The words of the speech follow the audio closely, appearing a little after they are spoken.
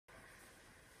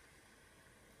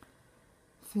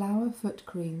Flower Foot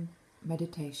Cream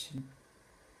Meditation.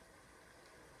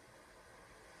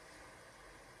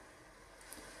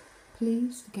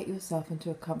 Please get yourself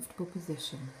into a comfortable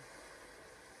position.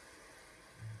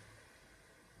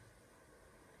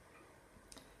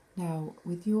 Now,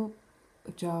 with your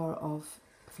jar of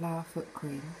flower foot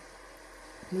cream,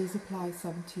 please apply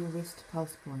some to your wrist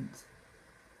pulse points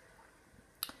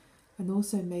and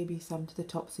also maybe some to the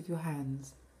tops of your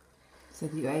hands so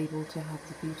that you're able to have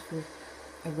the beautiful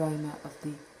aroma of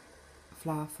the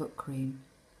flower foot cream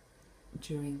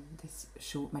during this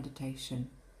short meditation.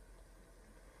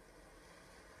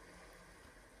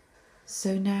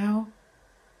 So now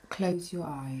close your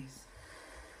eyes.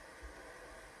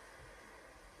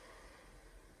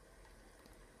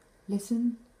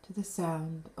 Listen to the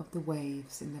sound of the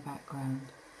waves in the background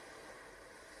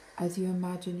as you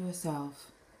imagine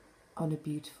yourself on a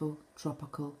beautiful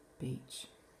tropical beach.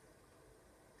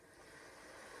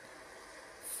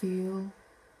 Feel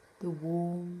the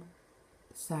warm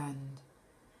sand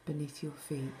beneath your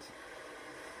feet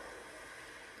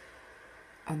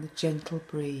and the gentle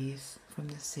breeze from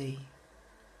the sea.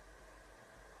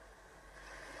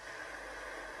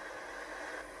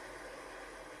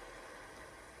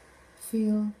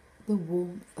 Feel the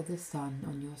warmth of the sun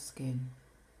on your skin.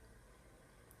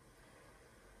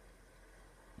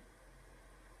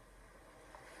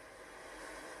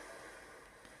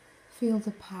 Feel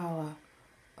the power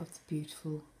of the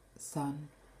beautiful sun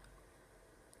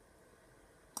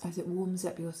as it warms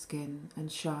up your skin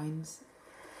and shines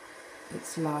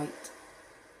its light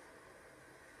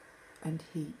and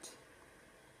heat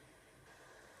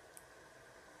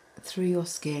through your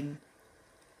skin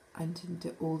and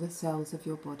into all the cells of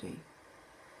your body.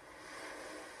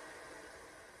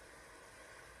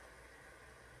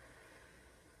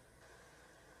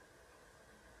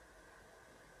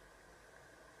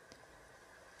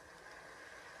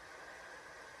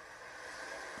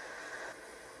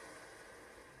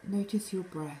 Notice your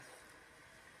breath.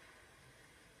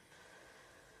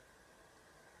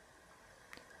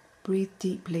 Breathe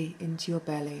deeply into your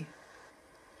belly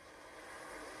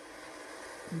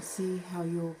and see how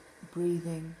your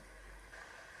breathing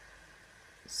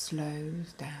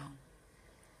slows down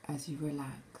as you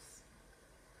relax.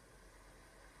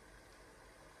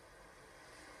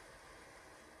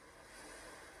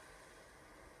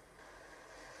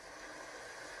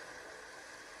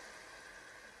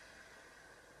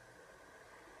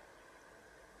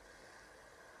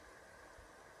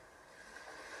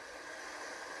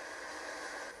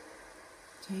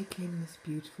 Take in this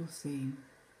beautiful scene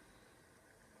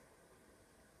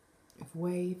of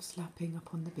waves lapping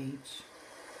upon the beach,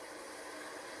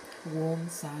 warm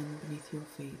sand beneath your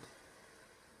feet,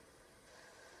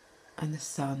 and the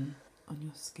sun on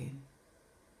your skin.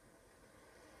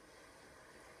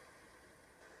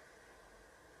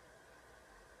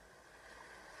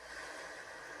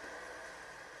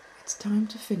 It's time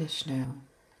to finish now,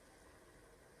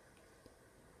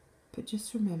 but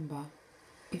just remember,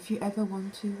 if you ever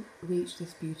want to reach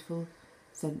this beautiful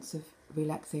sense of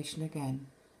relaxation again,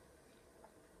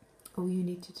 all you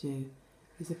need to do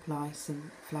is apply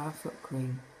some flower foot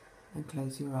cream and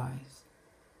close your eyes,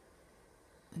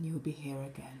 and you will be here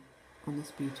again on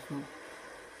this beautiful,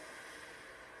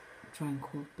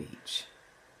 tranquil beach.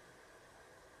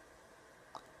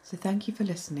 So thank you for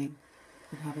listening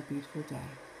and have a beautiful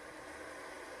day.